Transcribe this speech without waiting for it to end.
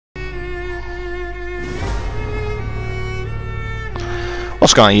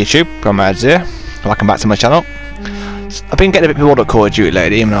What's going on YouTube? BrummyAdz here. Welcome back to my channel. I've been getting a bit bored of Call of Duty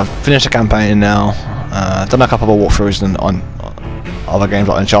lately. I mean, I've finished the campaign now. Done a couple of walkthroughs on other games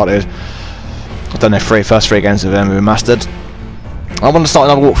like Uncharted. I've done the first three games of them remastered. I want to start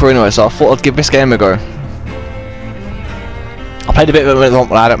another walkthrough anyway, so I thought I'd give this game a go. I played a bit of it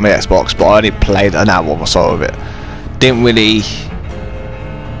when I had it on my Xbox, but I only played an hour or so of it. Didn't really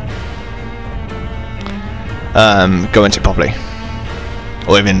go into it properly,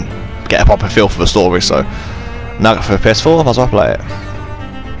 or even get a proper feel for the story. So now I got for the PS4, I might as well play it.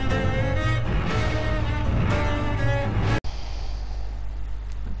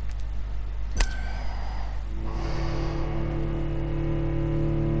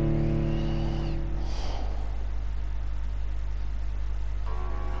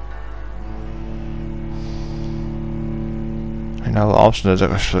 You know what option is it?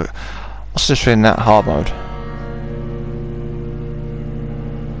 What's this in that hard mode?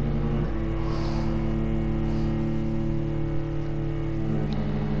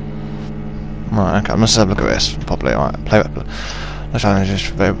 Right, okay, let's have a look at this properly. Alright, play it. The challenge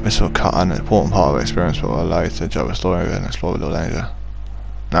is this will cut an important part of the experience, but will allow you to enjoy the story and explore a little danger.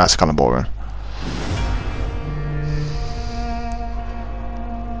 Nah, that's kind of boring.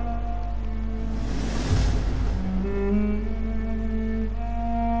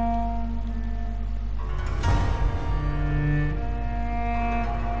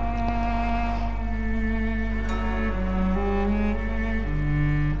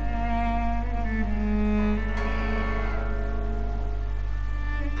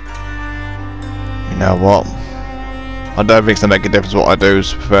 You know what? I don't think it's gonna make a difference what I do,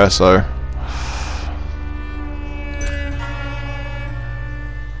 to be fair, so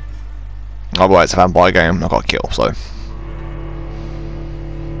otherwise it's a vampire game, I've got to kill, so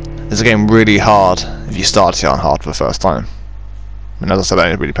it's a game really hard if you start it on hard for the first time. I mean, as I said, I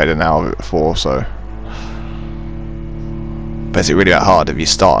only really played an hour of it before, so but is it really that hard if you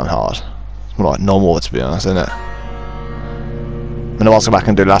start on hard? It's more like normal, to be honest, isn't it? I mean, I'll go back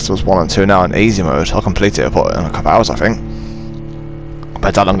and do Last of Us 1 and 2 now in easy mode. I'll complete it in a couple of hours, I think.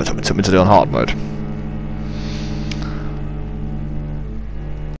 Compared to how long it took me to do on hard mode.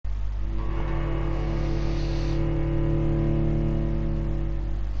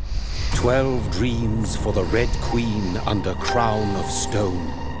 "12 dreams for the Red Queen under crown of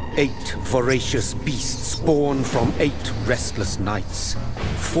stone. 8 voracious beasts born from 8 restless nights.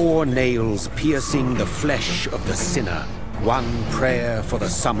 4 nails piercing the flesh of the sinner. 1 prayer for the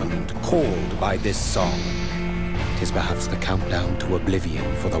summoned, called by this song. 'Tis perhaps the countdown to oblivion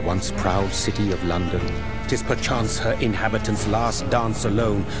for the once proud city of London. 'Tis perchance her inhabitants' last dance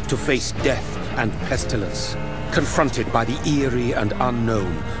alone to face death and pestilence. Confronted by the eerie and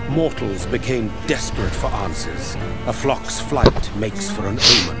unknown, mortals became desperate for answers. A flock's flight makes for an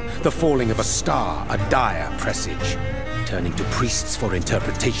omen, the falling of a star a dire presage. Turning to priests for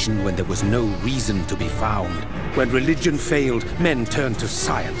interpretation when there was no reason to be found. When religion failed, men turned to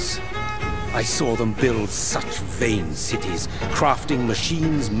science. I saw them build such vain cities, crafting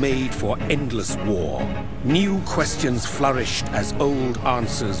machines made for endless war. New questions flourished as old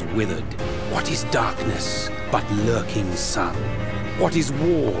answers withered. What is darkness but lurking sun? What is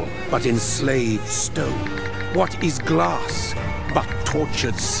wall but enslaved stone? What is glass but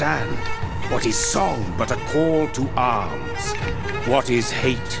tortured sand? What is song but a call to arms? What is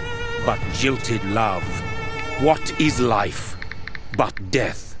hate but jilted love? What is life but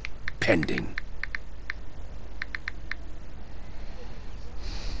death pending?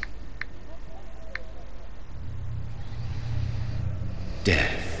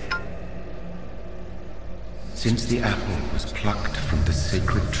 Death. Since the apple was plucked from the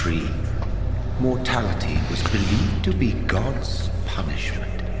sacred tree, mortality was believed to be God's punishment.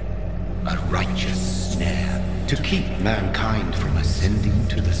 A righteous snare to keep mankind from ascending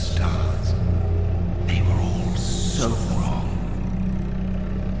to the stars. They were all so wrong.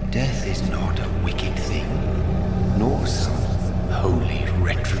 Death is not a wicked thing, nor some holy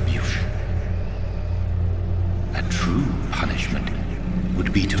retribution. A true punishment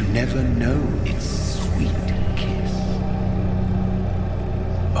would be to never know its sweet kiss.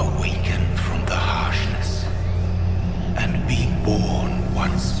 Awaken from the harshness and be born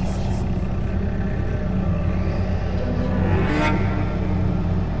once more.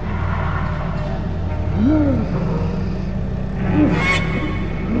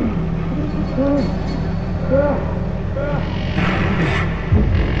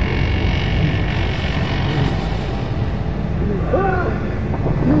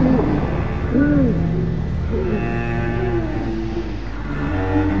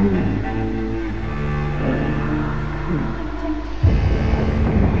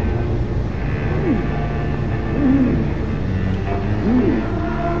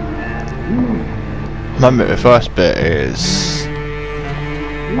 Remember, the first bit is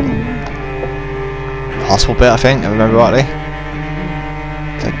the hospital bit, I think, if I remember rightly.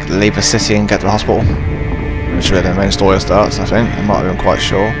 To leave the city and get to the hospital, which is where the main story starts, I think. I might have been quite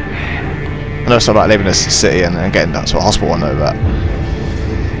sure. I know something about leaving the city and getting to the hospital, I know that.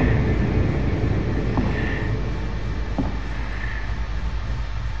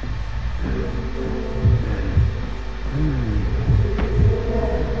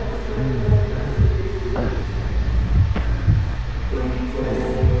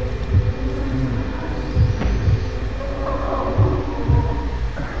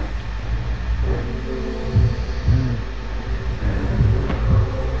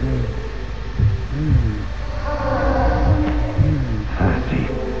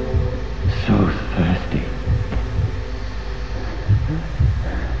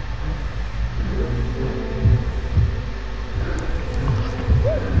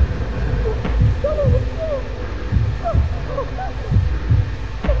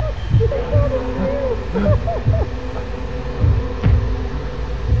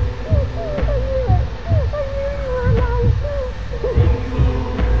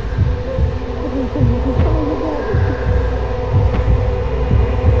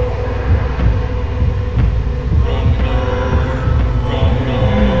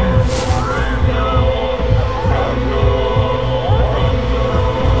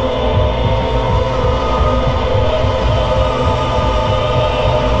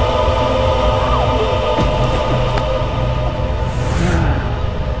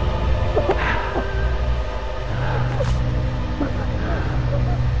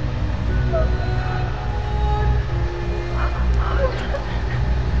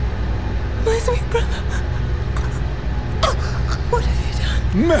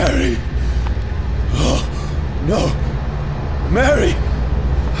 Mary! Oh, no! Mary!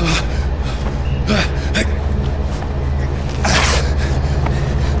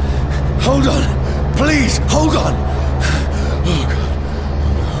 Hold on! Please, hold on! Oh, God.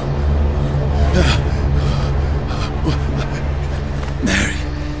 Mary. Mary.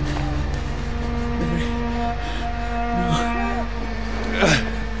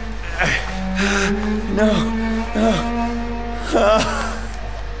 No.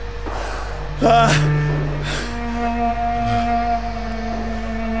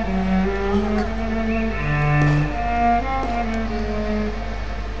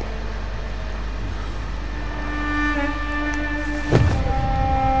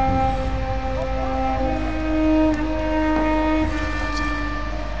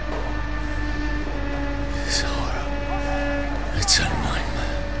 This horror. It's a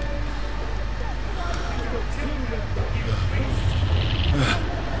nightmare.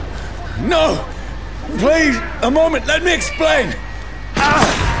 No! Please, a moment, let me explain!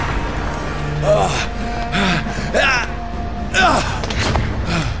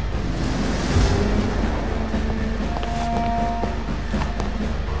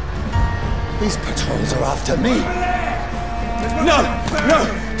 These patrols are after me! No! No!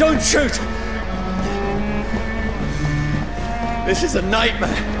 Don't shoot! This is a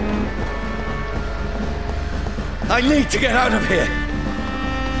nightmare! I need to get out of here!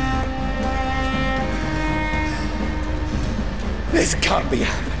 This can't be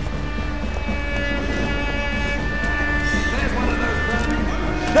happening.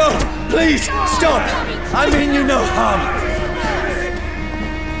 No, please, stop! I mean you no harm.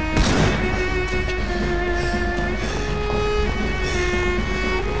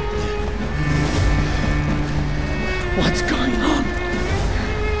 What's going on?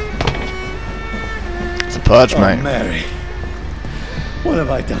 It's a purge, mate. Mary. What have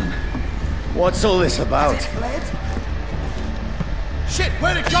I done? What's all this about? Shit,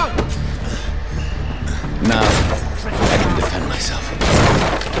 where'd it go? Now, I can defend myself.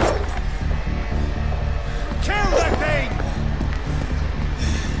 Kill that thing!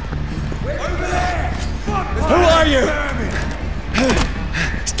 Over there! Who are you?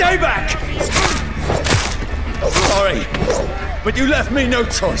 Stay back! Sorry, but you left me no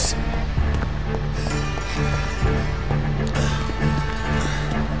choice.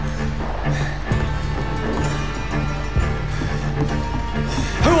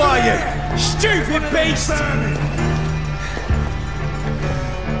 Who are you? Stupid beast!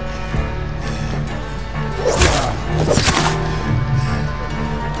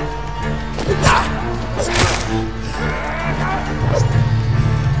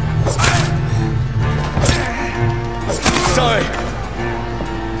 Sorry.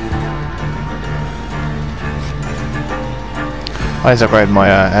 I need to upgrade my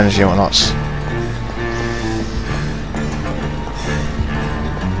energy and whatnots.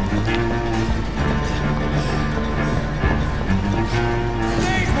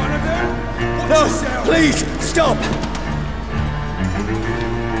 No, yourself. please, stop!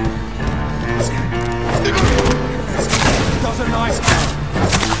 Does a nice job.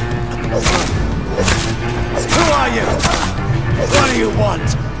 Who are you? What do you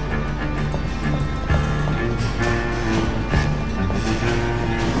want?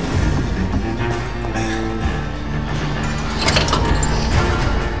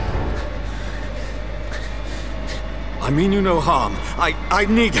 I mean you no harm. I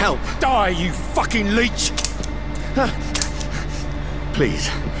need help. Die, you fucking leech! Please,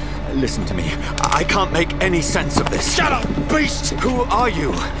 listen to me. I can't make any sense of this. Shut up, beast! Who are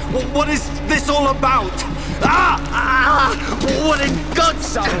you? What is this all about? What in God's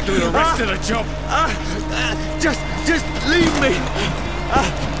sake? I'll do the rest of the job. Just leave me.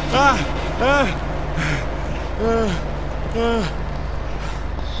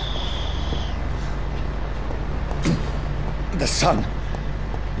 The sun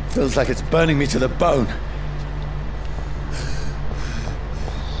feels like it's burning me to the bone.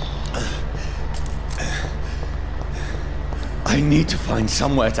 I need to find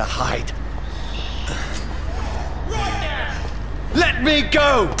somewhere to hide. Right now! Let me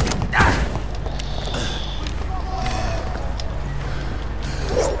go!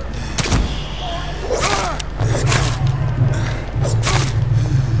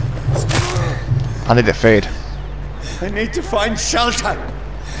 I need to feed. I need to find shelter.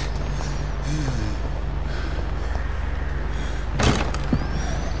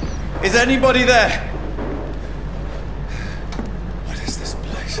 Is anybody there? What is this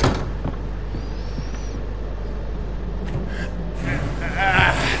place?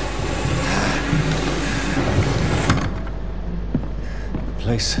 The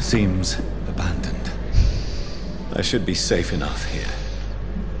place seems abandoned. I should be safe enough here.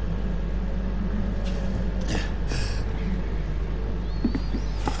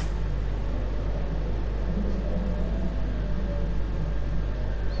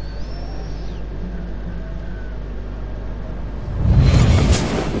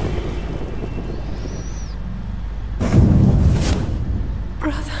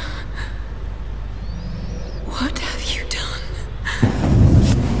 Brother, what have you done?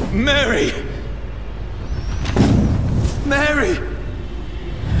 Mary! Mary!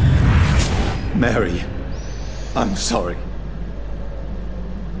 Mary, I'm sorry.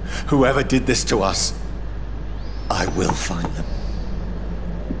 Whoever did this to us, I will find them.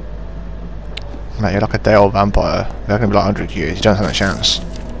 Mate, you're like a day old vampire. They're gonna be like 100 years. You don't have a chance.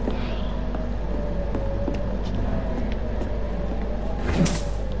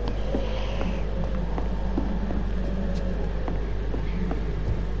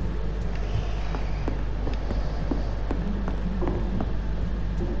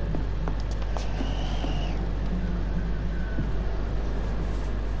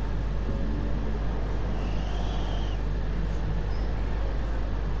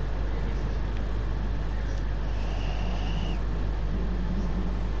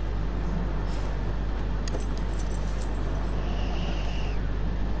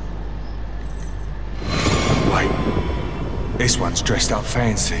 This one's dressed up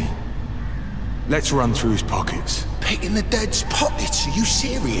fancy. Let's run through his pockets. Picking the dead's pockets? Are you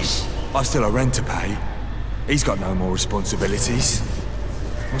serious? I've still a rent to pay. He's got no more responsibilities.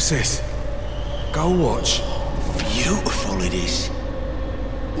 What's this? Gold watch. Beautiful it is.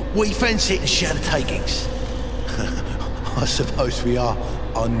 We fancy it and share the takings. I suppose we are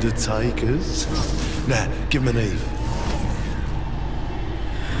undertakers. Now, give him an Eve.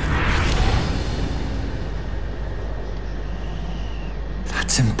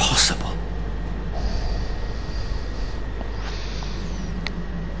 That's impossible.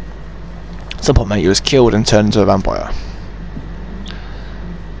 At some point, mate, he was killed and turned into a vampire.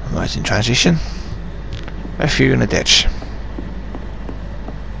 Amazing transition. A few in a ditch.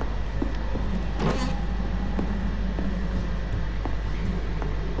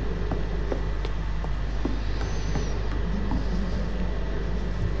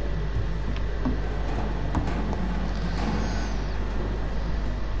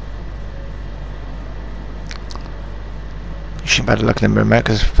 You shouldn't better look in the mirror, mate,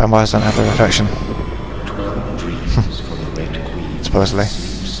 because vampires don't have the reflection. 12 dreams for the Red Queen. Supposedly.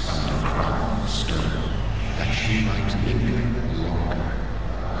 Sleeps under crown of stone, that she might linger longer,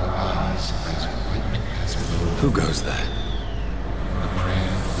 her eyes as white as wool. Who goes there? A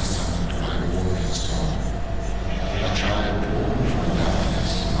prayer summoned by warrior song. A child born from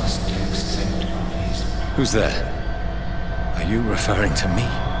darkness must take scent of his. Who's there? Are you referring to me?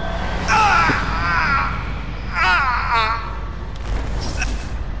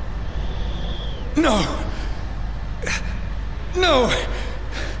 No! No!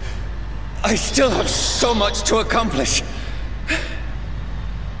 I still have so much to accomplish.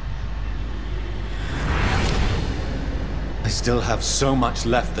 I still have so much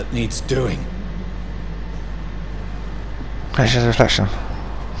left that needs doing. That's just a reflection.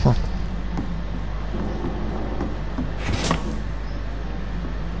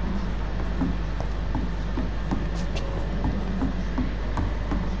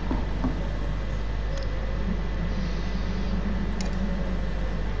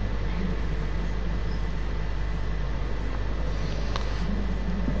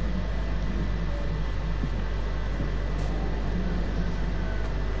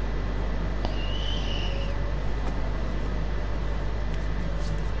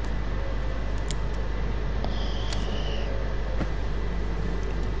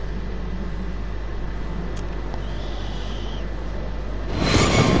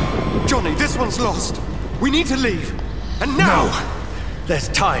 Johnny, this one's lost. We need to leave. And now! No! There's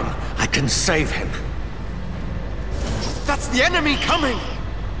time. I can save him. That's the enemy coming!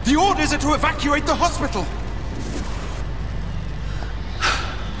 The orders are to evacuate the hospital!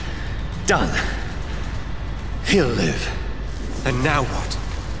 Done. He'll live. And now what?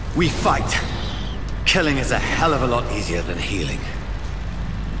 We fight. Killing is a hell of a lot easier than healing.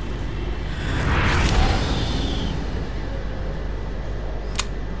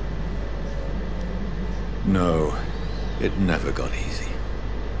 No, it never got easy.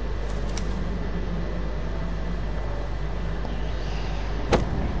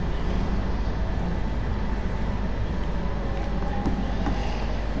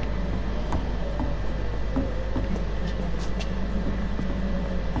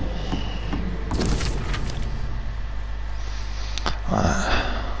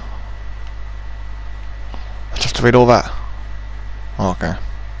 Just to read all that. Oh, okay.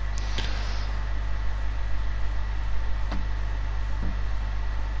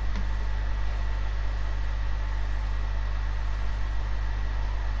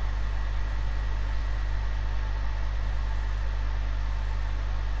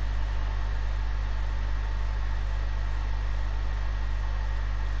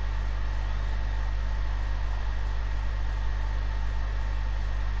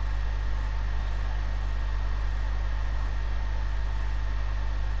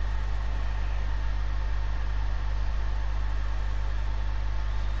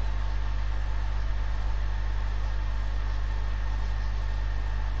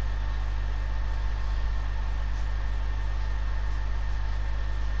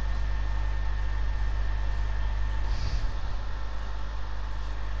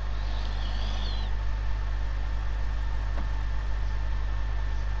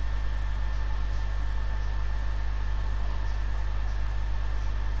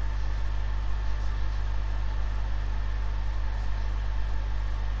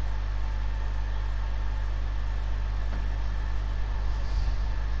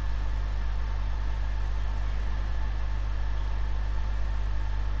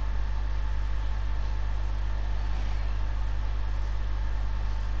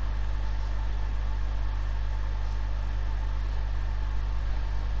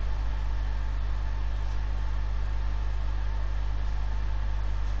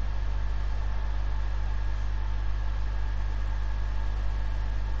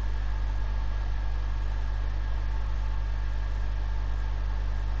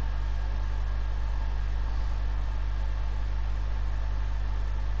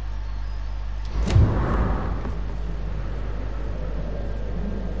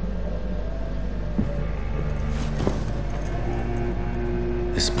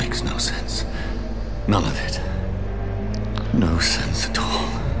 This makes no sense. None of it. No sense at all.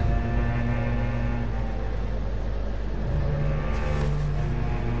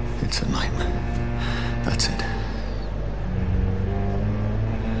 It's a nightmare. That's it.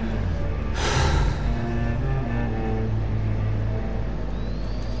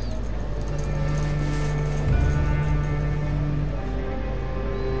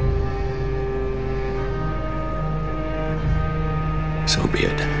 So be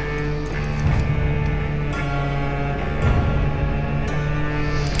it.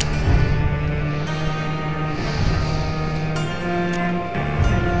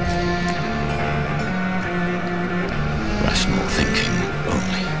 Rational thinking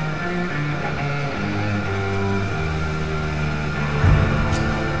only.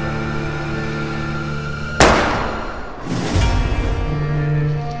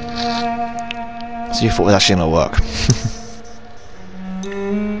 So you thought it was actually gonna work.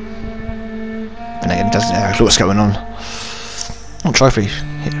 And again, it doesn't know what's going on. Oh, trophy.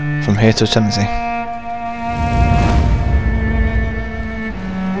 From here to eternity.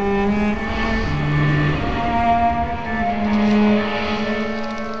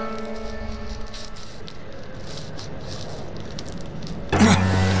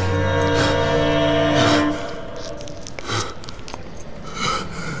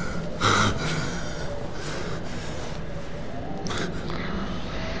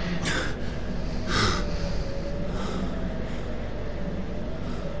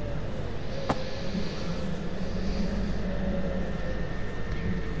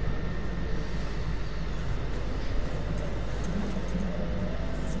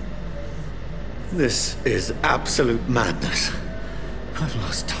 This is absolute madness. I've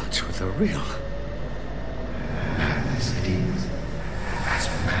lost touch with the real. Madness it is, as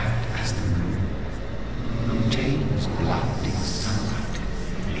mad as the moon, who changes blood in sunlight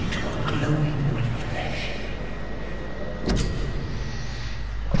into a glowing flesh.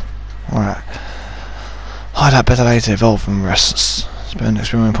 Alright. Hide that better later, evolve and rests. Spend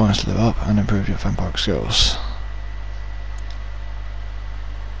experience points to live up and improve your vampire skills.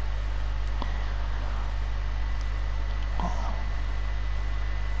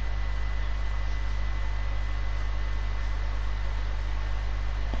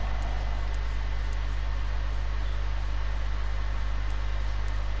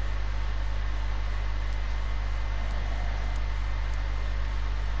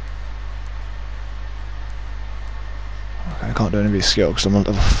 I can't do any of these skills because I'm on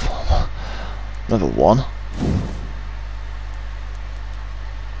level 1.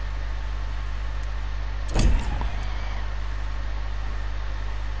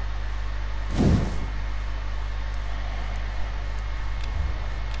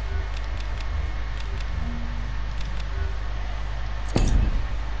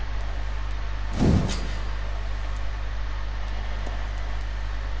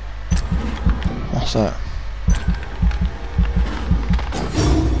 What's that?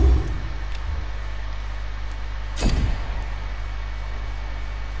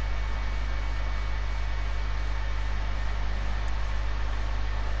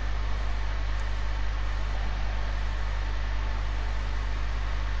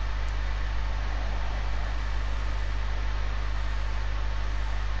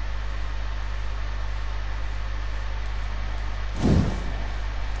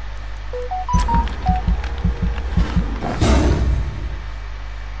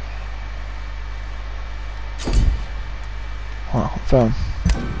 Alright, confirm.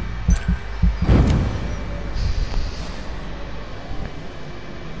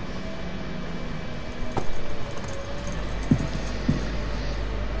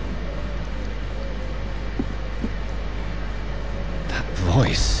 That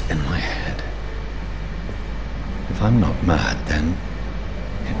voice in my head. If I'm not mad, then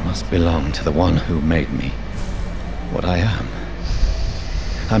it must belong to the one who made me what I am.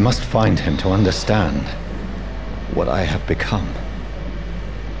 I must find him to understand what I have become.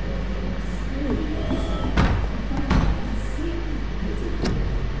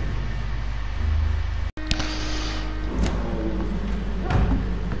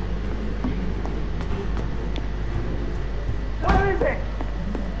 Where is it?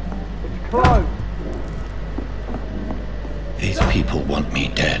 It's closed. These people want me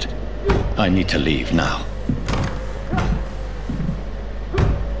dead. I need to leave now.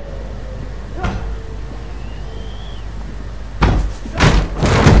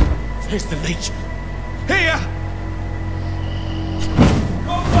 Here's the Legion. Here!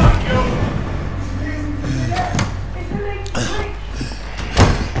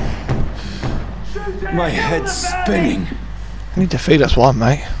 My head's spinning. I need to feed us one,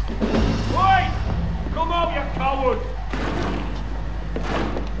 mate. Wait! Come out, you coward!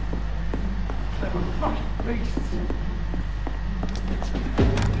 Fucking beasts.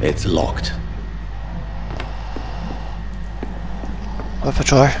 It's locked. Worth a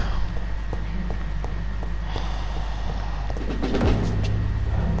try.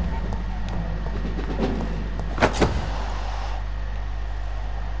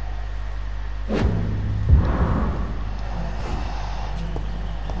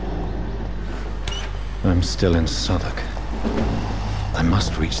 I'm still in Southwark. I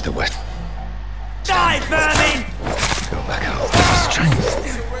must reach the west. Die, vermin! Go back out. The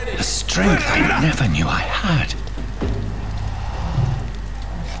strength. The strength I never knew I had.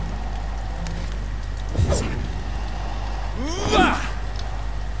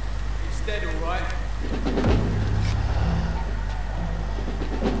 He's dead, all right.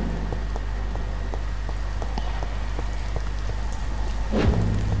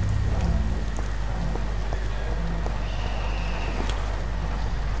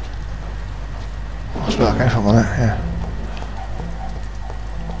 That's where I came from on it, yeah.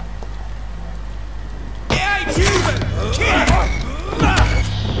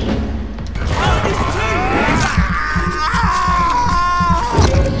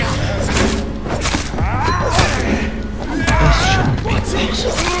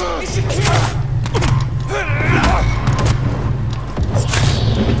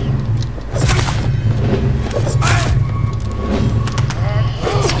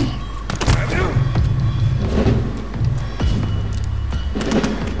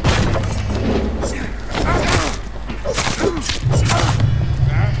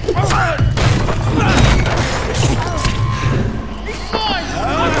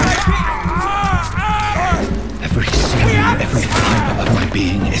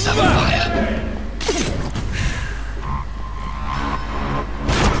 is a fire.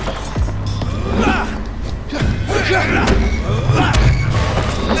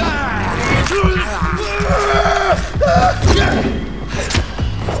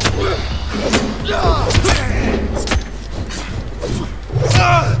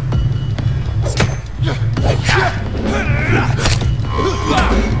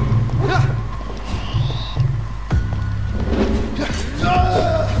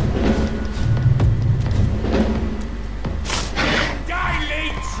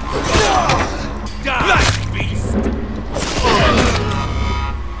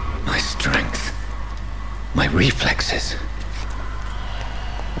 My strength, my reflexes.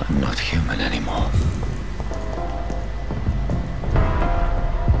 I'm not human anymore.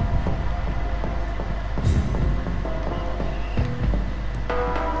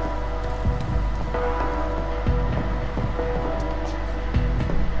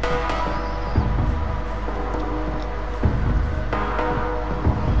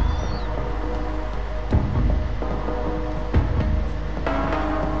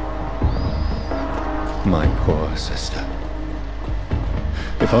 My poor sister.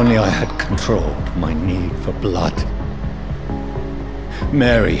 If only I had controlled my need for blood.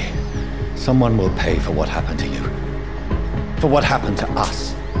 Mary, someone will pay for what happened to you. For what happened to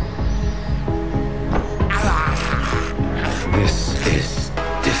us. This is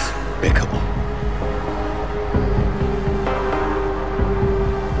despicable.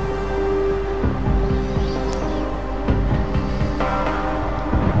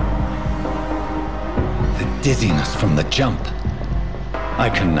 Dizziness from the jump. I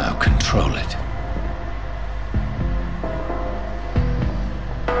can now control it.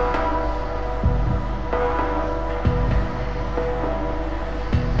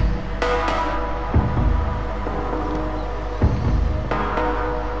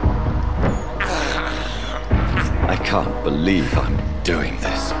 I can't believe I'm doing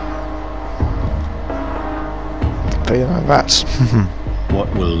this. But you know, that's...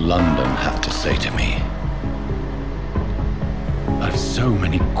 What will London have to say to me? I've so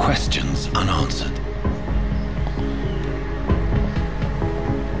many questions unanswered.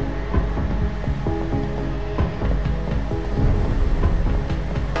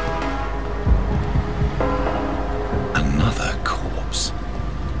 Another corpse.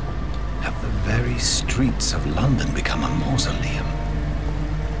 Have the very streets of London become a mausoleum?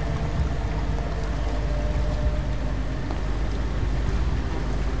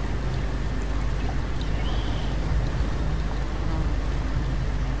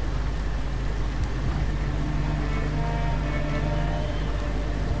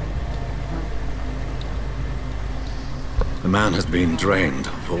 The man has been drained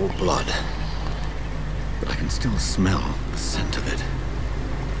of all blood, but I can still smell the scent of it.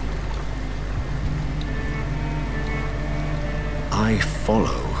 I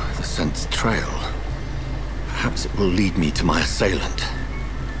follow the scent's trail. Perhaps it will lead me to my assailant.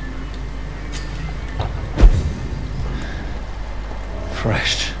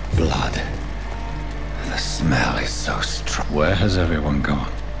 Fresh blood. The smell is so strong. Where has everyone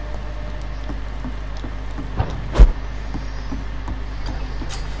gone?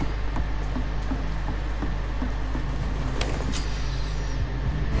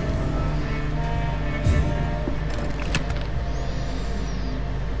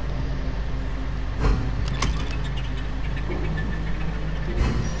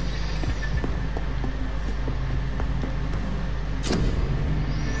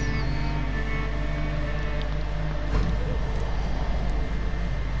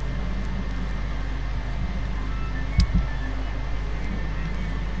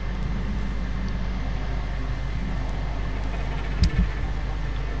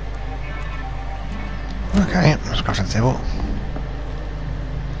 Okay, let's go to the table.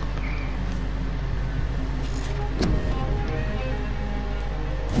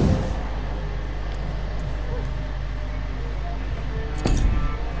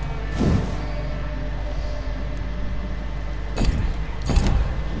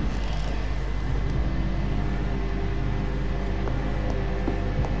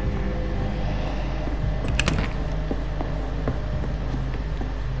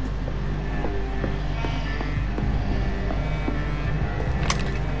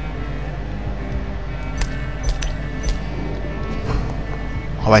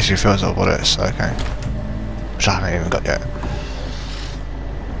 I basically fills up what it is, okay. Which I haven't even got yet.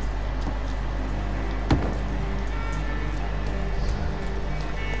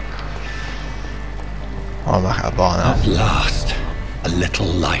 I'm back at a bar now. At last, a little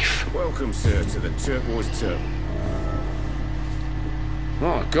life. Welcome, sir, to the Turquoise Turtle.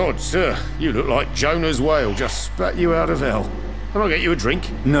 My God, sir, you look like Jonah's whale just spat you out of hell. Can I get you a drink?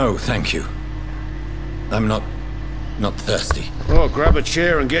 No, thank you. I'm not thirsty. Well, grab a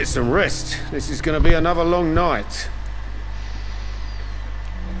chair and get some rest. This is going to be another long night.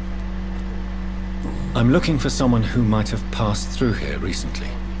 I'm looking for someone who might have passed through here recently.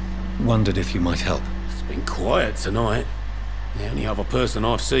 Wondered if you might help. It's been quiet tonight. The only other person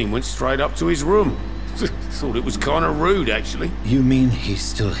I've seen went straight up to his room. Thought it was kind of rude, actually. You mean he's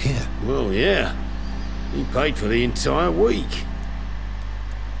still here? Well, yeah. He paid for the entire week.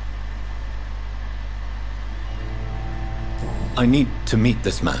 I need to meet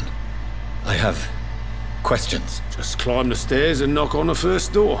this man. I have questions. Just climb the stairs and knock on the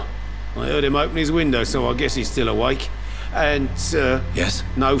first door. I heard him open his window, so I guess he's still awake. And, Yes?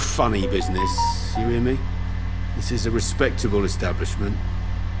 no funny business, you hear me? This is a respectable establishment.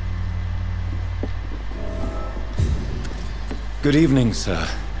 Good evening, sir.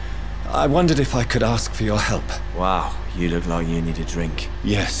 I wondered if I could ask for your help. Wow, you look like you need a drink.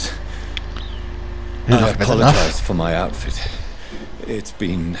 Yes. You I look better apologize for my outfit. It's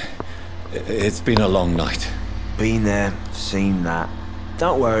been a long night. Been there, seen that.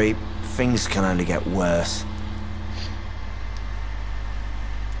 Don't worry, things can only get worse.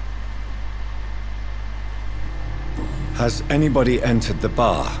 Has anybody entered the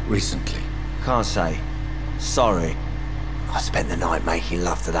bar recently? Can't say. Sorry. I spent the night making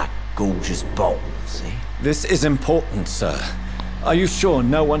love to that gorgeous bottle, see? This is important, sir. Are you sure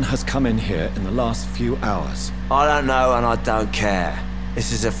no one has come in here in the last few hours? I don't know and I don't care.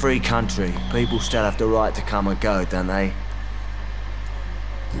 This is a free country. People still have the right to come and go, don't they?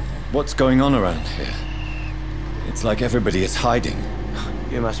 What's going on around here? It's like everybody is hiding.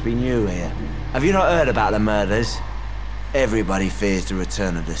 You must be new here. Have you not heard about the murders? Everybody fears the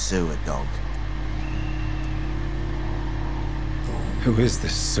return of the sewer dog. Who is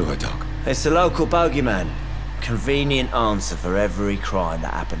this sewer dog? It's the local bogeyman. Convenient answer for every crime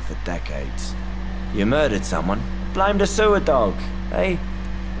that happened for decades. You murdered someone, blame the sewer dog, eh?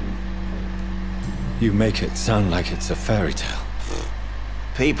 You make it sound like it's a fairy tale.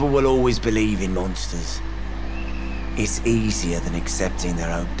 People will always believe in monsters. It's easier than accepting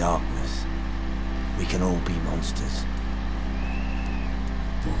their own darkness. We can all be monsters.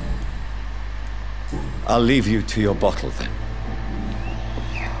 I'll leave you to your bottle then.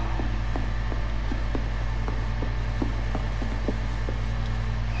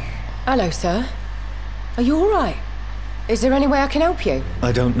 Hello, sir. Are you all right? Is there any way I can help you?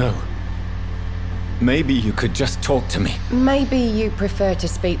 I don't know. Maybe you could just talk to me. Maybe you prefer to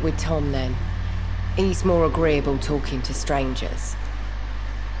speak with Tom, then. He's more agreeable talking to strangers.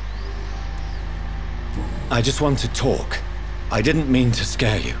 I just want to talk. I didn't mean to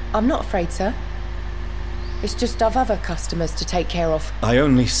scare you. I'm not afraid, sir. It's just I've other customers to take care of. I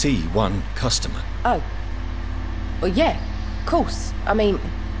only see one customer. Oh. Well, yeah, of course. I mean,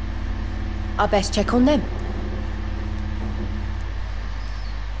 I best check on them.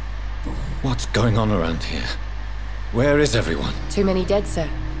 What's going on around here? Where is everyone? Too many dead, sir.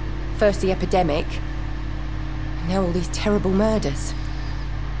 First the epidemic, and now all these terrible murders.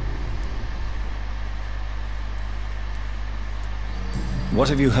 What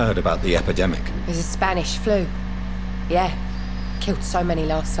have you heard about the epidemic? There's a Spanish flu. Yeah, killed so many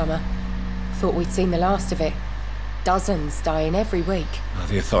last summer. Thought we'd seen the last of it. Dozens dying every week. Are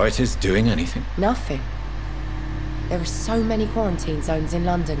the authorities doing anything? Nothing. There are so many quarantine zones in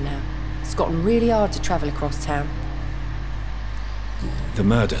London now. It's gotten really hard to travel across town. The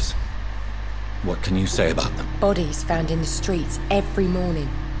murders. What can you say about them? Bodies found in the streets every morning.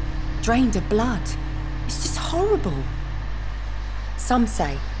 Drained of blood. It's just horrible. Some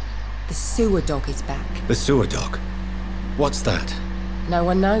say the sewer dog is back. The sewer dog? What's that? No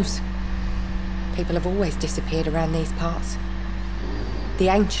one knows. People have always disappeared around these parts. The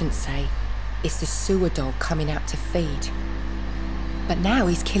ancients say it's the sewer dog coming out to feed. But now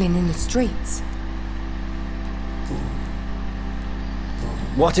he's killing in the streets.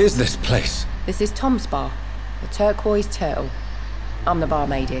 What is this place? This is Tom's bar, the Turquoise Turtle. I'm the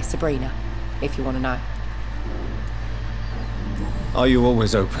barmaid here, Sabrina, if you want to know. Are you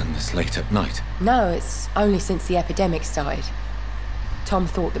always open this late at night? No, it's only since the epidemic started. Tom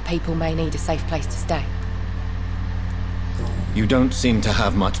thought that people may need a safe place to stay. You don't seem to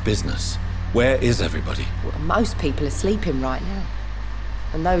have much business. Where is everybody? Well, most people are sleeping right now.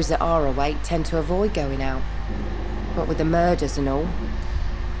 And those that are awake tend to avoid going out. What with the murders and all.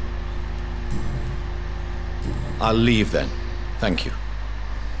 I'll leave then. Thank you.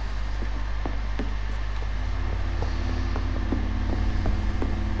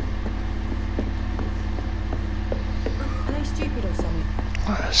 Are they stupid or something?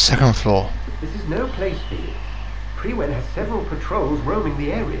 Second floor. This is no place for you. Prewen has several patrols roaming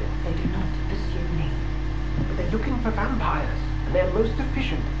the area. They do not pursue me. But they're looking for vampires, and they're most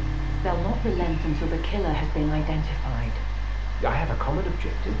efficient. They'll not relent until the killer has been identified. I have a common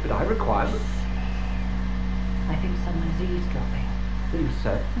objective, but I require... I think someone's eavesdropping. Are you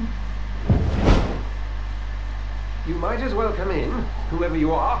certain? You might as well come in, whoever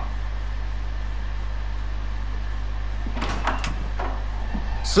you are.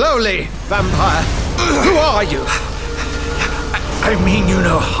 Slowly, vampire! Who are you? I mean you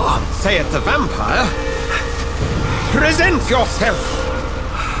no harm, saith the vampire. Present yourself!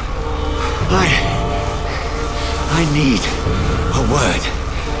 I need a word.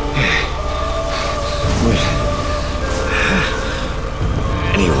 With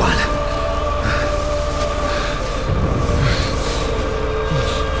anyone.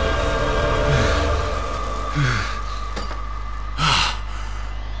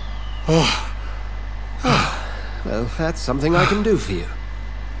 Well, that's something I can do for you.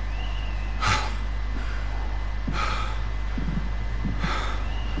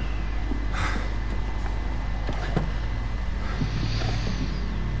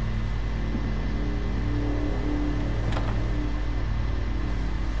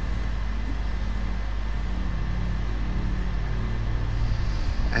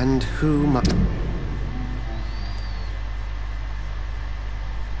 And who might...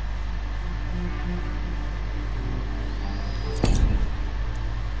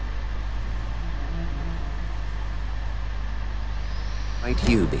 might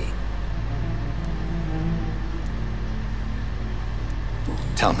you be?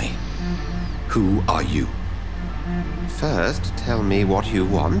 Tell me, who are you? First, tell me what you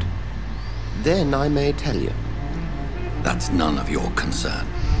want. Then I may tell you. That's none of your concern.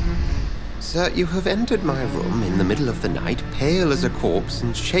 Sir, you have entered my room in the middle of the night, pale as a corpse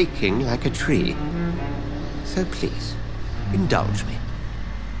and shaking like a tree. So please, indulge me.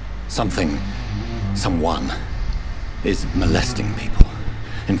 Someone is molesting people.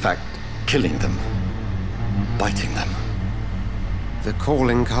 In fact, killing them. Biting them. The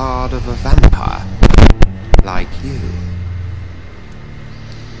calling card of a vampire. Like you.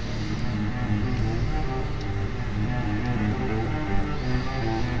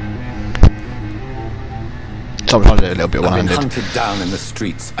 Sometimes a little bit I've been one-handed. hunted down in the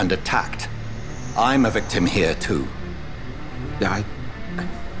streets and attacked. I'm a victim here too.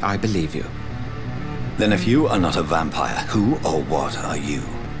 I believe you. Then if you are not a vampire, who or what are you?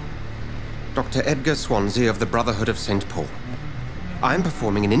 Dr. Edgar Swansea of the Brotherhood of St. Paul. I'm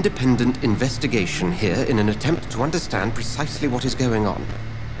performing an independent investigation here in an attempt to understand precisely what is going on.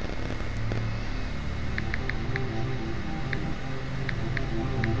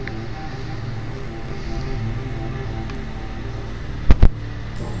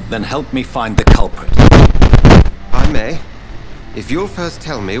 Then help me find the culprit. I may, if you'll first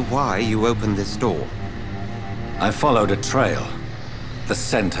tell me why you opened this door. I followed a trail. The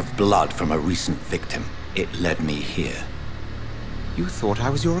scent of blood from a recent victim. It led me here. You thought I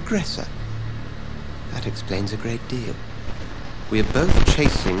was your aggressor. That explains a great deal. We are both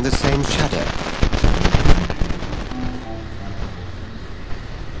chasing the same shadow.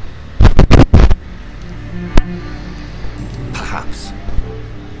 Perhaps.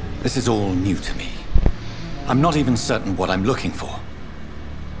 This is all new to me. I'm not even certain what I'm looking for.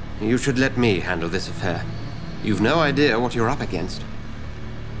 You should let me handle this affair. You've no idea what you're up against.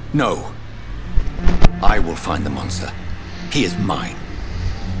 No. I will find the monster. He is mine.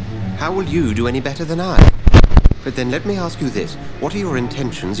 How will you do any better than I? But then let me ask you this. What are your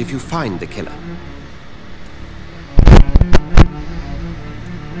intentions if you find the killer?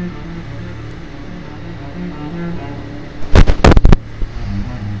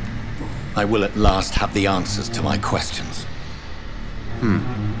 I will at last have the answers to my questions.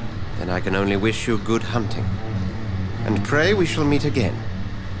 Then I can only wish you good hunting. And pray we shall meet again.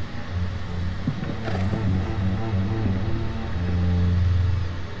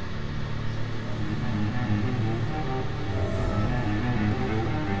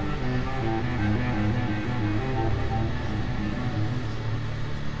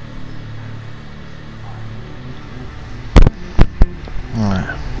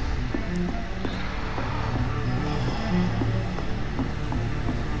 Right.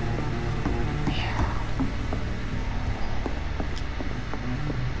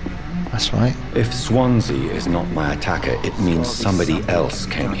 That's right. If Swansea is not my attacker, it means somebody else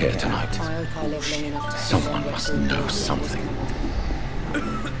came here tonight. Someone must know something.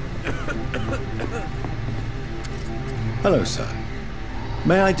 Hello, sir.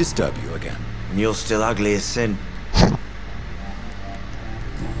 May I disturb you again? And you're still ugly as sin.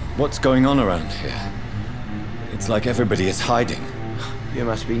 What's going on around here? It's like everybody is hiding. You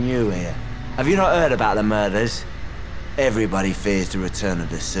must be new here. Have you not heard about the murders? Everybody fears the return of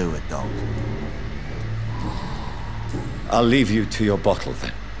the sewer dog. I'll leave you to your bottle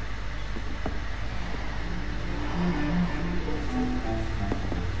then.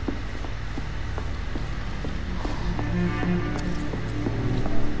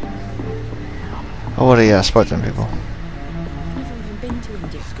 I already spoke to them people. I've never even been to India.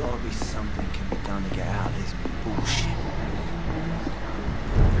 There's gotta be something can be done to get out of this bullshit.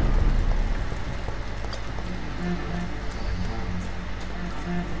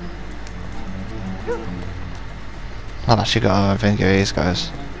 I've actually got a finger these guys.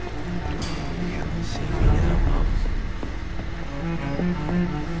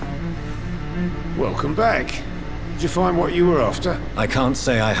 Welcome back. Did you find what you were after? I can't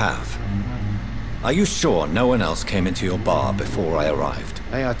say I have. Are you sure no one else came into your bar before I arrived?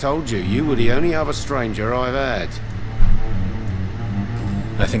 Hey, I told you, you were the only other stranger I've had.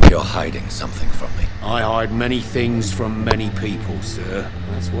 I think you're hiding something from me. I hide many things from many people, sir.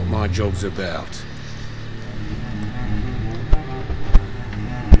 That's what my job's about.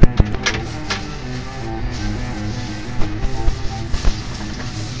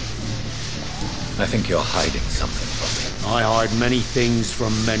 I think you're hiding something from me. I hide many things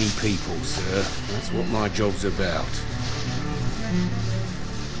from many people, sir. That's what my job's about.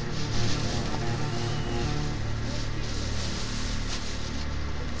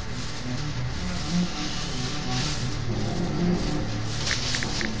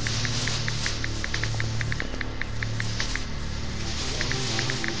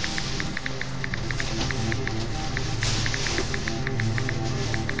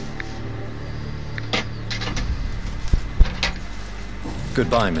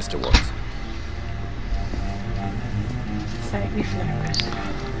 Goodbye, Mr. Watts.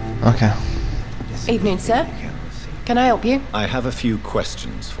 Okay. Evening, sir. Can I help you? I have a few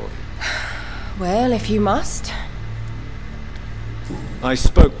questions for you. Well, if you must. I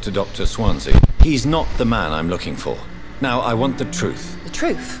spoke to Dr. Swansea. He's not the man I'm looking for. Now, I want the truth. The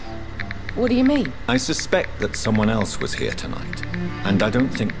truth? What do you mean? I suspect that someone else was here tonight, and I don't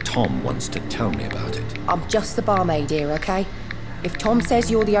think Tom wants to tell me about it. I'm just the barmaid here, okay? If Tom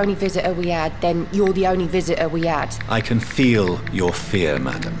says you're the only visitor we had, then you're the only visitor we had. I can feel your fear,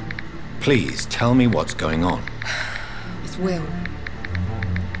 madam. Please, tell me what's going on. It's Will.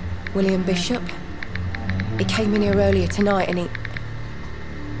 William Bishop. He came in here earlier tonight and he...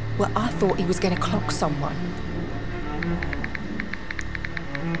 Well, I thought he was going to clock someone.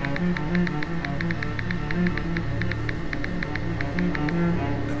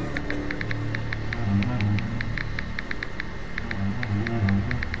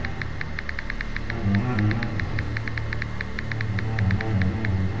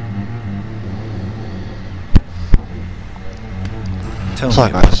 Tell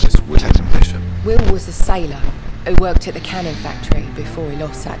me about this William Bishop. Will was a sailor who worked at the cannon factory before he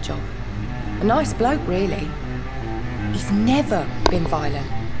lost that job. A nice bloke, really. He's never been violent.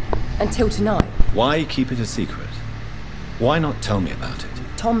 Until tonight. Why keep it a secret? Why not tell me about it?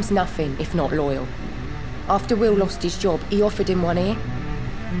 Tom's nothing if not loyal. After Will lost his job, he offered him one here.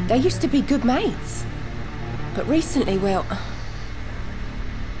 They used to be good mates. But recently, well...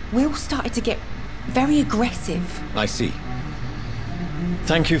 Will started to get very aggressive. I see.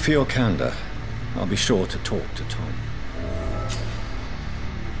 Thank you for your candor. I'll be sure to talk to Tom.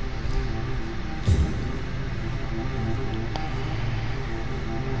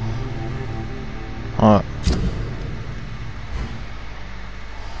 Alright.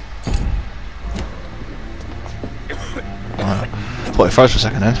 Thought it froze for a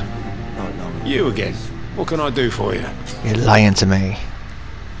second then. You again. What can I do for you? You're lying to me.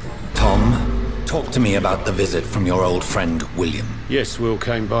 Tom, talk to me about the visit from your old friend, William. Yes, Will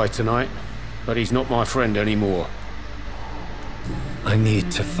came by tonight, but he's not my friend anymore. I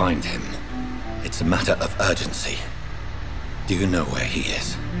need to find him. It's a matter of urgency. Do you know where he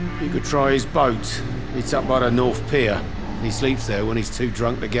is? You could try his boat. It's up by the North Pier. He sleeps there when he's too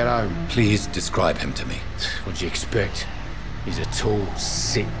drunk to get home. Please describe him to me. What do you expect? He's a tall,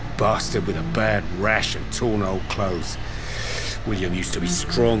 sick bastard with a bad rash and torn old clothes. William used to be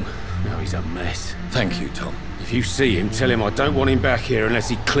strong. Now he's a mess. Thank you, Tom. If you see him, tell him I don't want him back here unless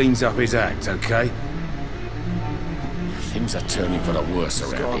he cleans up his act, okay? Things are turning for the worse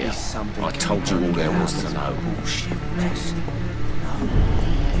around here. I told you all there was to know. Bullshit mess.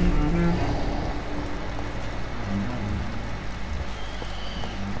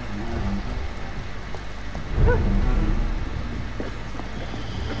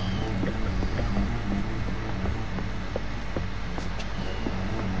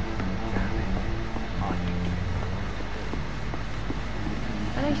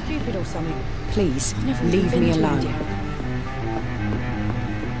 play stupid or something? Please, leave me alone.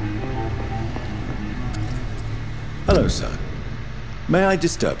 Hello, sir. May I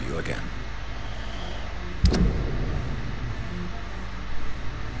disturb you again?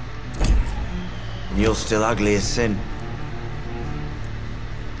 You're still ugly as sin.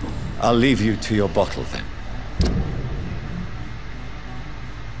 I'll leave you to your bottle then.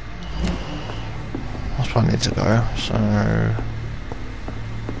 That's where I need to go, so...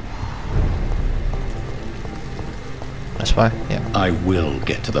 This way? Yeah. I will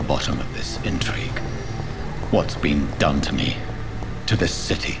get to the bottom of this intrigue. What's been done to me, to this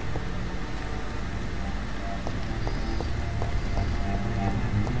city.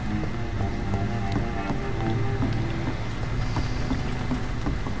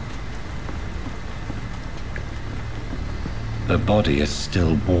 The body is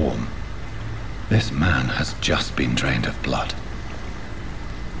still warm. This man has just been drained of blood.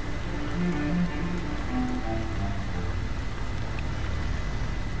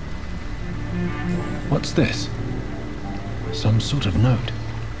 What's this? Some sort of note.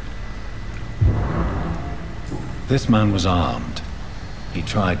 This man was armed. He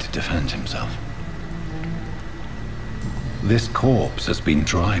tried to defend himself. This corpse has been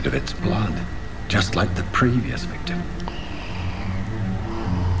dried of its blood, just like the previous victim.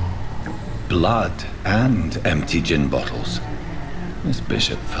 Blood and empty gin bottles. This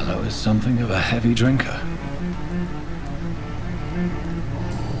Bishop fellow is something of a heavy drinker.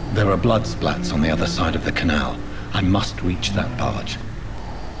 There are blood splats on the other side of the canal. I must reach that barge.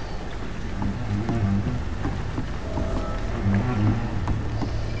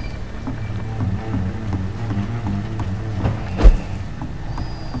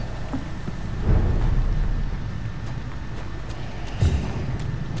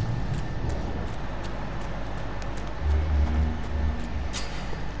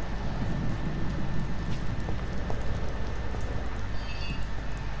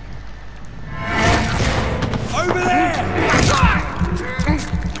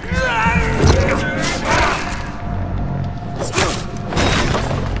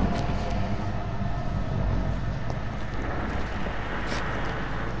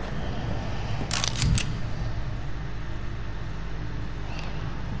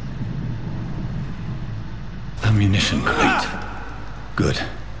 Ammunition crate. Good.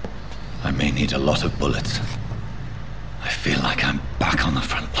 I may need a lot of bullets. I feel like I'm back on the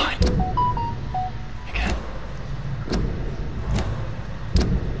front line. Again.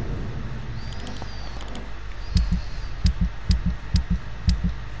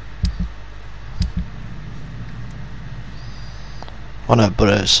 I know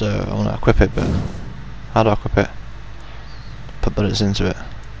bullets, so I want to equip it, but how do I equip it? Put bullets into it.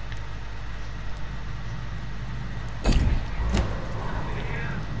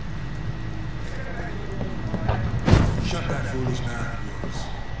 Shut that foolish mouth of yours.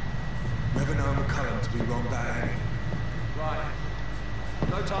 Never known McCullum to be wrong about anything. Right.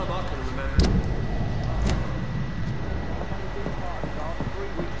 No time I can remember. 3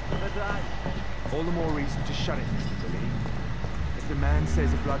 weeks to the day. All the more reason to shut it, Mr. Billy. If the man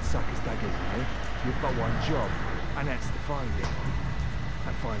says a bloodsucker's dug in there, you've got one job, and that's to find it.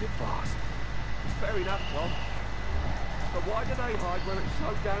 And find it fast. It's fair enough, Tom. But why do they hide when it's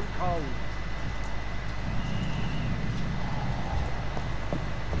so damn cold?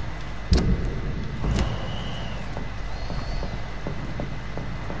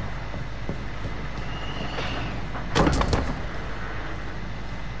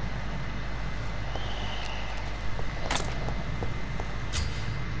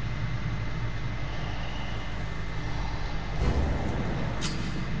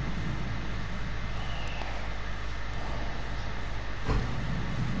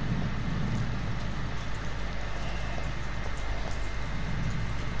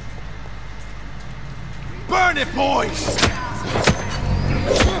 Burn it, boys!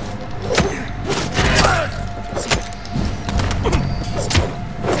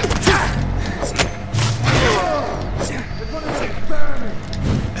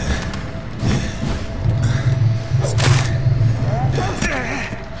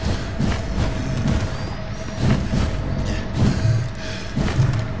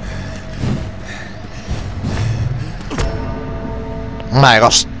 My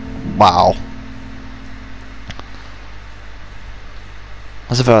gosh, wow.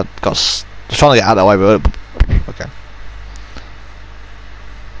 As if I got. I was trying to get out of that way, but okay.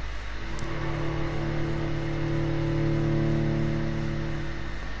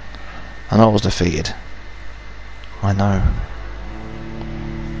 I know I was defeated. I know.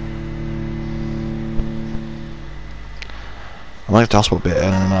 I might get to hospital a bit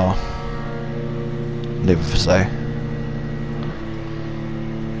and then I'll leave it for today.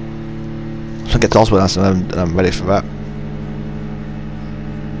 So I get to hospital and I'm ready for that.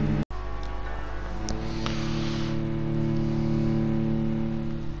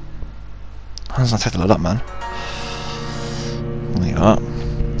 How's that take a lot up, man? There you are.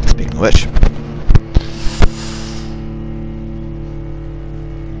 Speaking of which.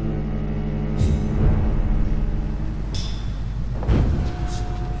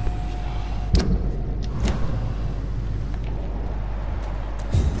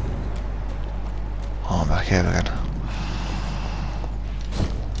 Oh, I'm back here again.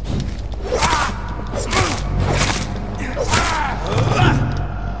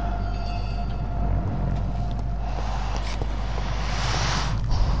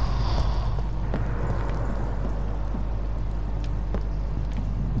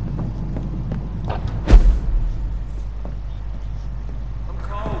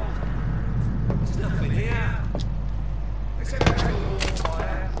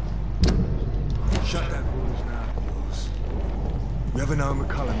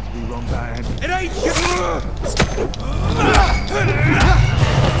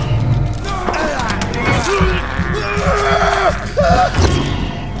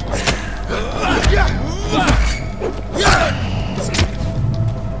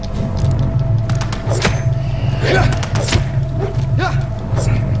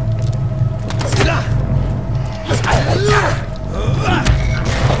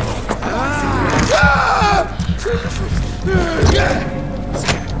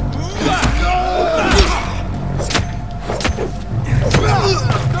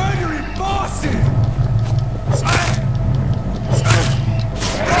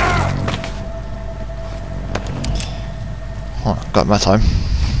 Oh, got my time.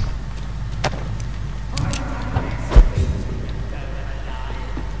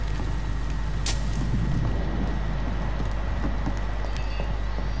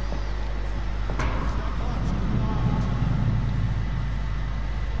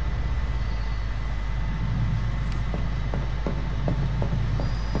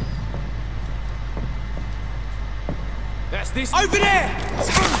 That's this over there!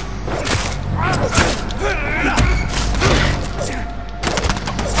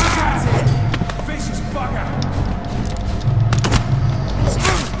 Vicious bugger!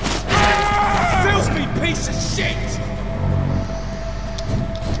 Filthy piece of shit!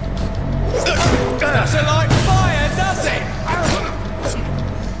 Doesn't like fire, does it?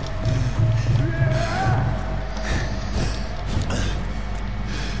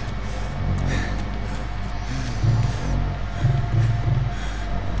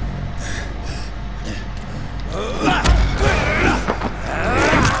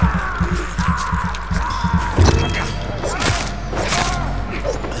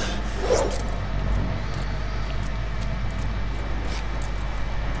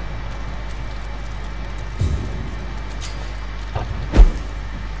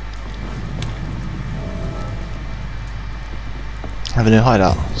 Have a new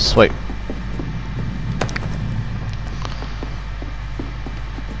hideout. Sweet.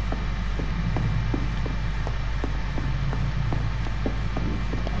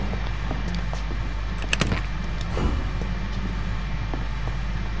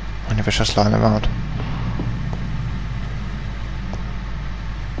 I never just lying around.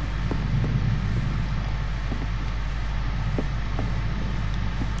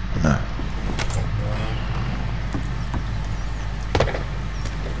 No.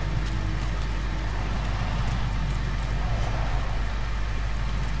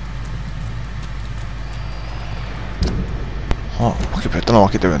 Oh, I don't know why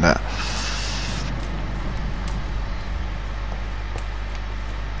I keep doing that.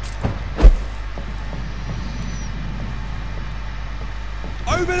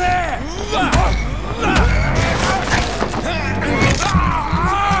 Over there!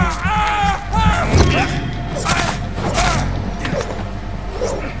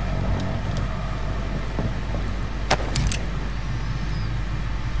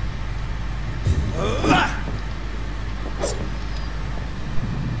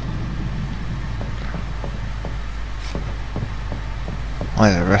 Why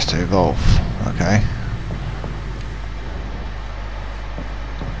the rest to evolve? Okay.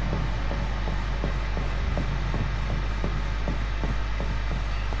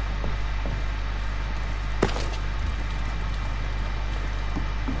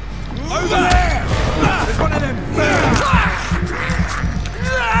 Over there! There's one of them!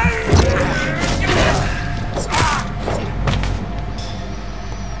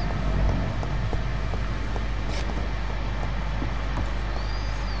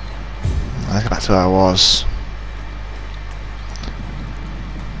 back to where I was.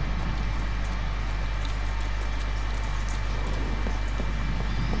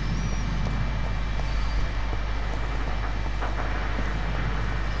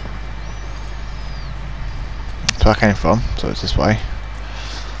 That's where I came from, so it's this way.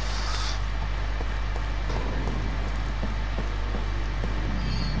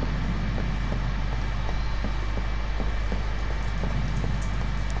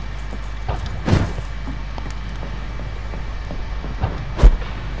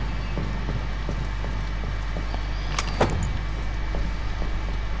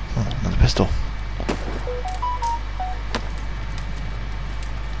 Pistol.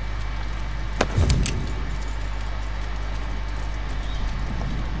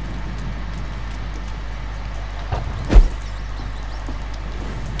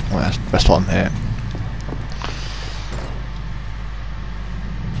 Well, that's the best one here.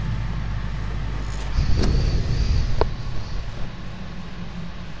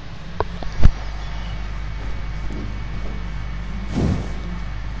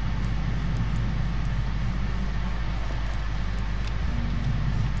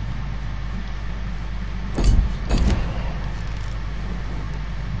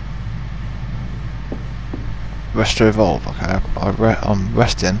 Rest to evolve. Okay, I'm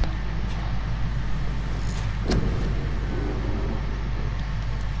resting.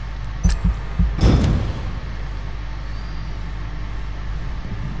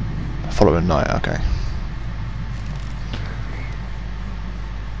 Following night. Okay.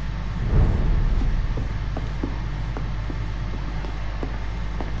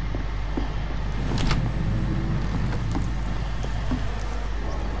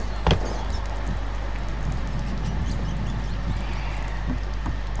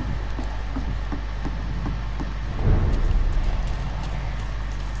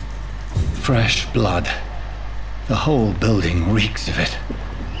 Fresh blood. The whole building reeks of it.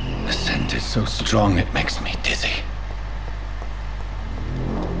 The scent is so strong it makes me dizzy.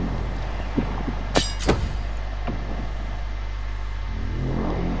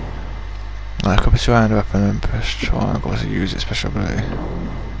 I copy surround weapon and press triangle to use its special ability.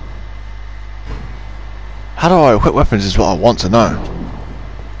 How do I equip weapons is what I want to know.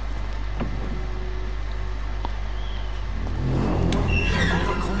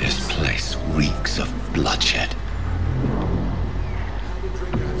 This place reeks of bloodshed. Had a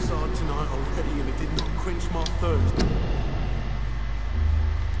drink outside tonight already and it did not quench my thirst.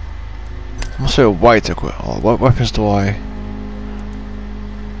 Must be a way to equip. Oh, what weapons do I?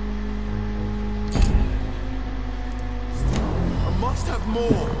 I must have more.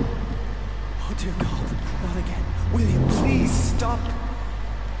 Oh dear God, not again. William, please stop.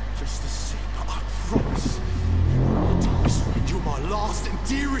 Just a sip, I promise. You are my dearest friend. You're my last and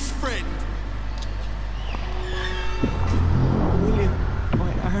dearest friend. William,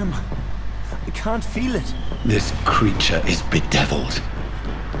 my arm. I can't feel it. This creature is bedeviled.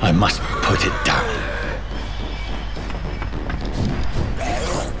 I must put it down.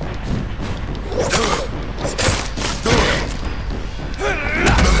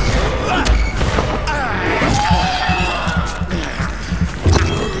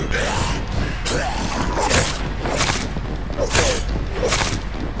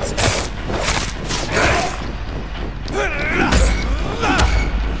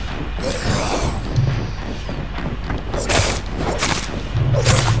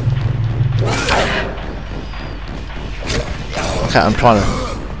 Okay, I'm trying to.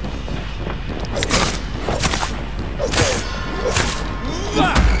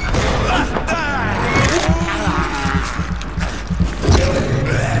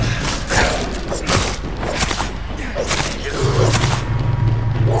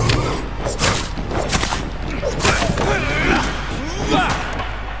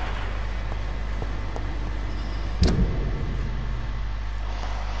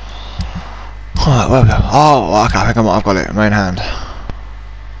 Alright, where we go? Oh, okay, I think I've got it. Main hand.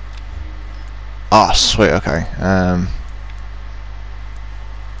 Oh, sweet, okay.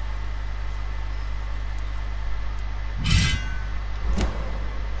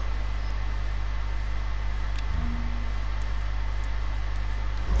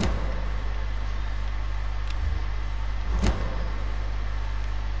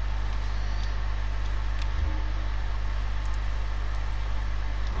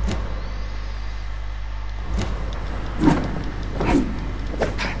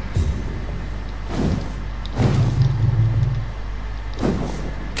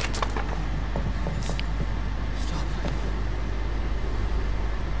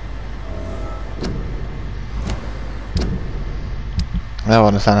 Now I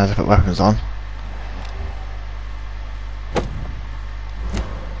understand how to put weapons on.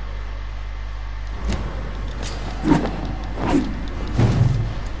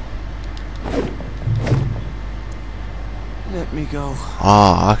 Let me go.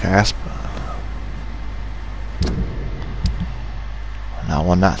 Ah, okay, that's... Now I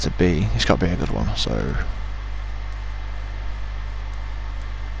want that to be... It's got to be a good one, so...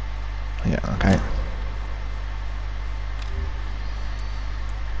 Yeah, okay.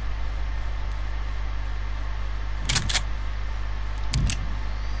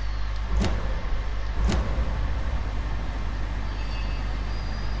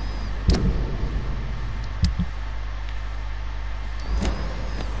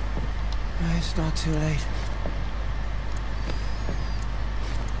 It's not too late.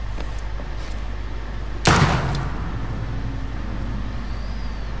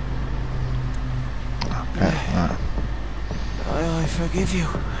 Okay, right. I forgive you.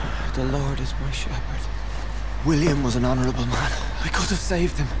 The Lord is my shepherd. William was an honourable man. I could have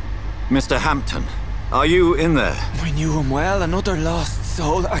saved him. Mr. Hampton, are you in there? I knew him well, another lost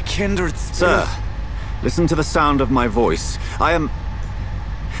soul, a kindred spirit. Sir, listen to the sound of my voice.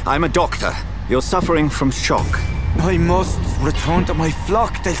 I'm a doctor. You're suffering from shock. I must return to my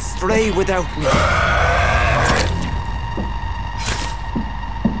flock. They'll stray without me.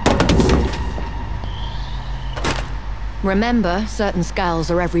 Remember, certain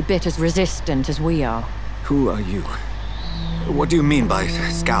skulls are every bit as resistant as we are. Who are you? What do you mean by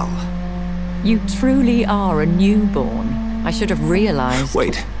skull? You truly are a newborn. I should have realized.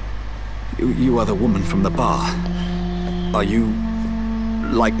 Wait. You are the woman from the bar. Are you...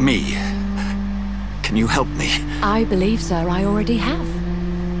 like me? Can you help me? I believe, sir, I already have.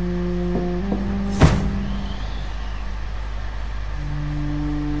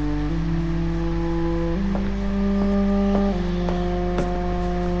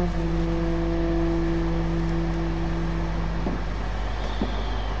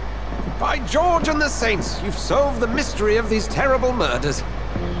 By George and the Saints, you've solved the mystery of these terrible murders.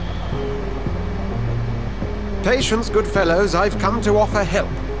 Patience, good fellows, I've come to offer help.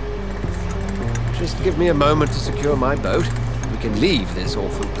 Just give me a moment to secure my boat. We can leave this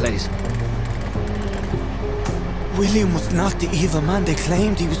awful place. William was not the evil man they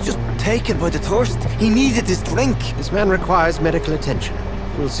claimed. He was just taken by the thirst. He needed this drink. This man requires medical attention.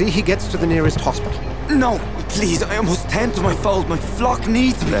 We'll see he gets to the nearest hospital. No, please, I must tend to my fold. My flock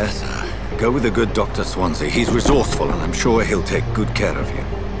needs me. There, sir. Go with the good Dr. Swansea. He's resourceful, and I'm sure he'll take good care of you.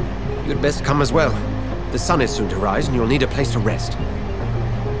 You'd best come as well. The sun is soon to rise, and you'll need a place to rest.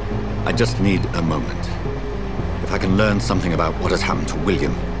 I just need a moment. If I can learn something about what has happened to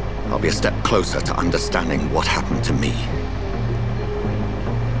William, I'll be a step closer to understanding what happened to me.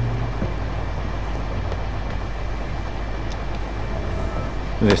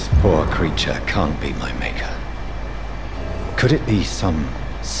 This poor creature can't be my maker. Could it be some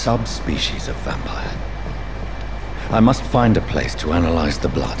subspecies of vampire? I must find a place to analyze the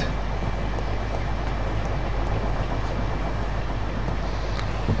blood.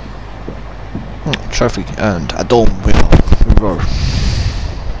 Trophy earned. Adorn with row.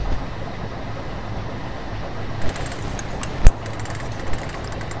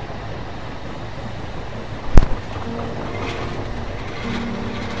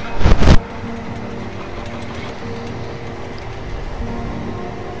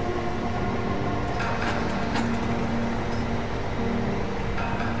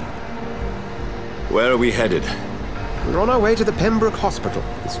 Where are we headed? We're on our way to the Pembroke Hospital.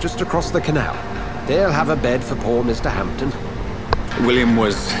 It's just across the canal. They'll have a bed for poor Mr. Hampton. William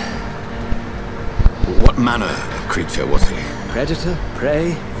was... what manner of creature was he? Predator,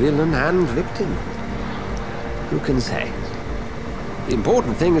 prey, villain, and victim. Who can say? The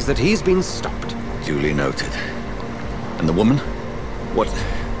important thing is that he's been stopped. Duly noted. And the woman? What...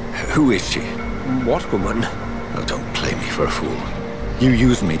 who is she? What woman? Oh, don't play me for a fool. You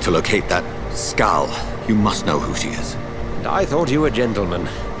used me to locate that skull. You must know who she is. And I thought you a gentleman.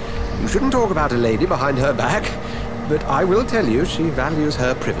 You shouldn't talk about a lady behind her back, but I will tell you she values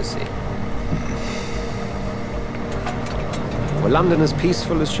her privacy. Were London as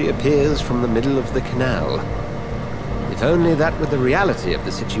peaceful as she appears from the middle of the canal? If only that were the reality of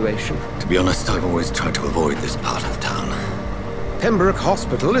the situation. To be honest, I've always tried to avoid this part of town. Pembroke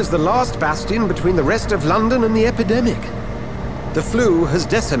Hospital is the last bastion between the rest of London and the epidemic. The flu has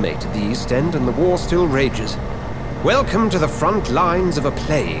decimated the East End and the war still rages. Welcome to the front lines of a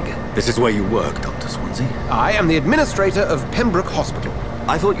plague. This is where you work, Dr. Swansea? I am the administrator of Pembroke Hospital.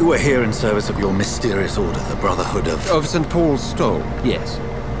 I thought you were here in service of your mysterious order, the Brotherhood of... Of St. Paul's Stole, yes.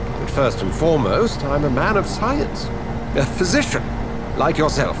 But first and foremost, I'm a man of science. A physician, like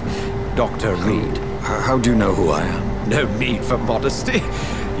yourself, Dr. Reed. How do you know who I am? No need for modesty.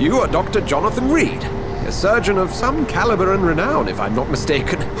 You are Dr. Jonathan Reed, a surgeon of some caliber and renown, if I'm not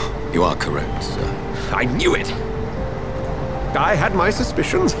mistaken. You are correct, sir. I knew it! I had my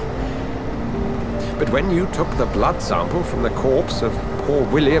suspicions. But when you took the blood sample from the corpse of poor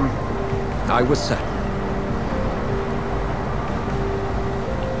William, I was certain.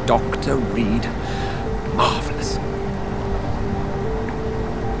 Dr. Reed. Marvelous.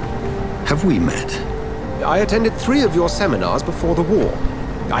 Have we met? I attended 3 of your seminars before the war.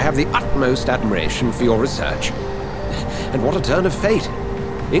 I have the utmost admiration for your research. And what a turn of fate.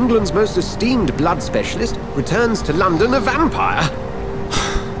 England's most esteemed blood specialist returns to London a vampire.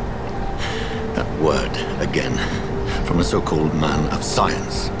 That word, again, from a so-called man of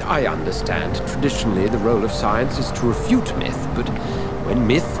science. I understand. Traditionally, the role of science is to refute myth, but when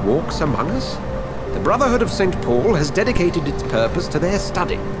myth walks among us, the Brotherhood of St. Paul has dedicated its purpose to their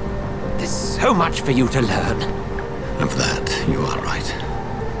study. There's so much for you to learn. Of that, you are right.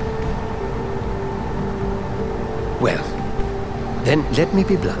 Well, then let me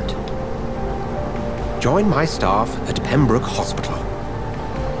be blunt. Join my staff at Pembroke Hospital.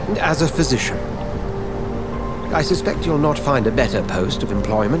 As a physician. I suspect you'll not find a better post of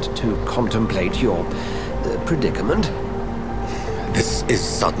employment to contemplate your predicament. This is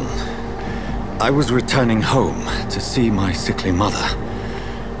sudden. I was returning home to see my sickly mother.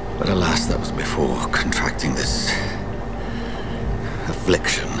 But alas, that was before contracting this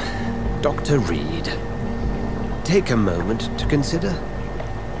affliction. Dr. Reed, take a moment to consider.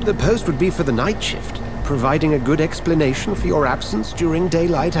 The post would be for the night shift, providing a good explanation for your absence during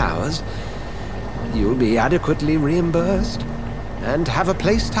daylight hours. You'll be adequately reimbursed and have a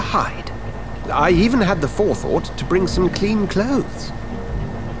place to hide. I even had the forethought to bring some clean clothes.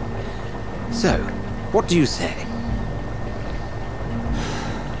 So, what do you say?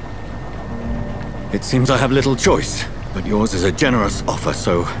 It seems I have little choice, but yours is a generous offer,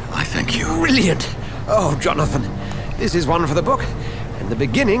 so I thank you. Brilliant! Oh, Jonathan, this is one for the book, and the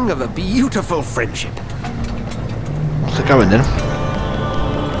beginning of a beautiful friendship. What's it going then?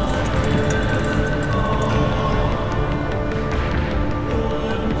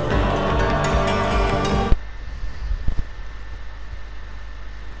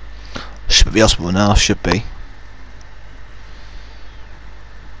 Should be the hospital now, should be.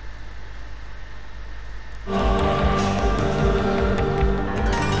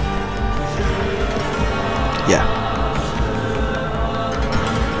 Yeah.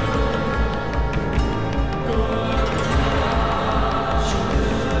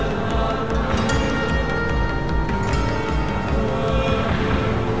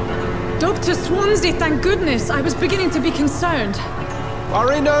 Dr. Swansea, thank goodness. I was beginning to be concerned.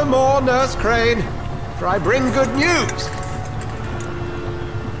 Worry no more, Nurse Crane, for I bring good news.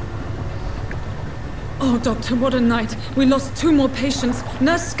 Oh, Doctor, what a night. We lost 2 more patients.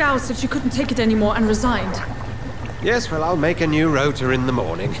 Nurse Scow said she couldn't take it anymore and resigned. Yes, well, I'll make a new rota in the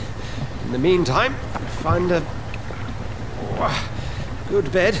morning. In the meantime, find a good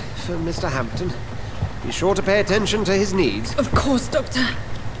bed for Mr. Hampton. Be sure to pay attention to his needs. Of course, Doctor.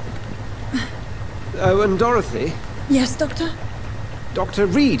 Oh, and Dorothy? Yes, Doctor? Dr.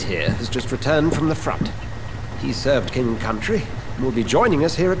 Reed here has just returned from the front. He served King Country and will be joining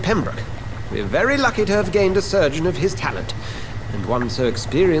us here at Pembroke. We're very lucky to have gained a surgeon of his talent, and one so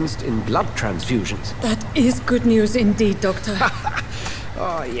experienced in blood transfusions. That is good news indeed, Doctor.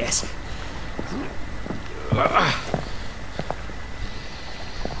 Oh, yes.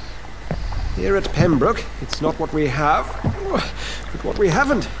 Here at Pembroke, it's not what we have, but what we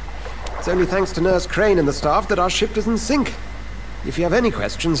haven't. It's only thanks to Nurse Crane and the staff that our ship doesn't sink. If you have any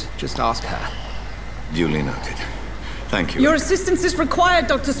questions, just ask her. Duly noted. Thank you. Your assistance is required,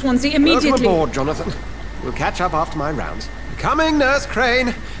 Dr. Swansea, immediately. Welcome aboard, Jonathan. We'll catch up after my rounds. Coming, Nurse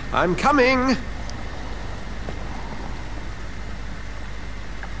Crane. I'm coming.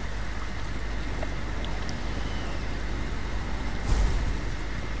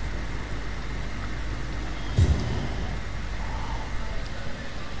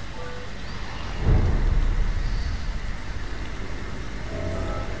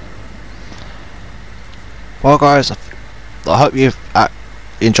 Well guys, I hope you've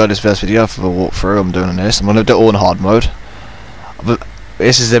enjoyed this first video for the walkthrough I'm doing on this. I'm going to do it all in hard mode. But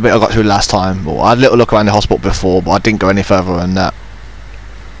this is the bit I got through last time. Well, I had a little look around the hospital before, but I didn't go any further than that.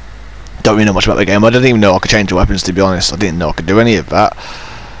 Don't really know much about the game. I didn't even know I could change the weapons, to be honest. I didn't know I could do any of that.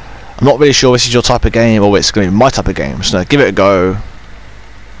 I'm not really sure this is your type of game or it's going to be my type of game. So give it a go.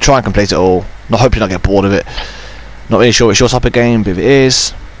 Try and complete it all. I hope you don't get bored of it. Not really sure it's your type of game, but if it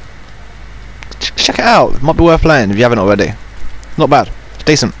is, check it out. It might be worth playing if you haven't already. Not bad. It's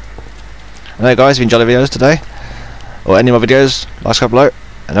decent. Anyway guys, if you enjoyed the videos today, or any more videos, like, subscribe below,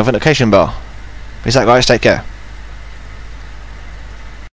 and notification bell. Peace out guys, take care.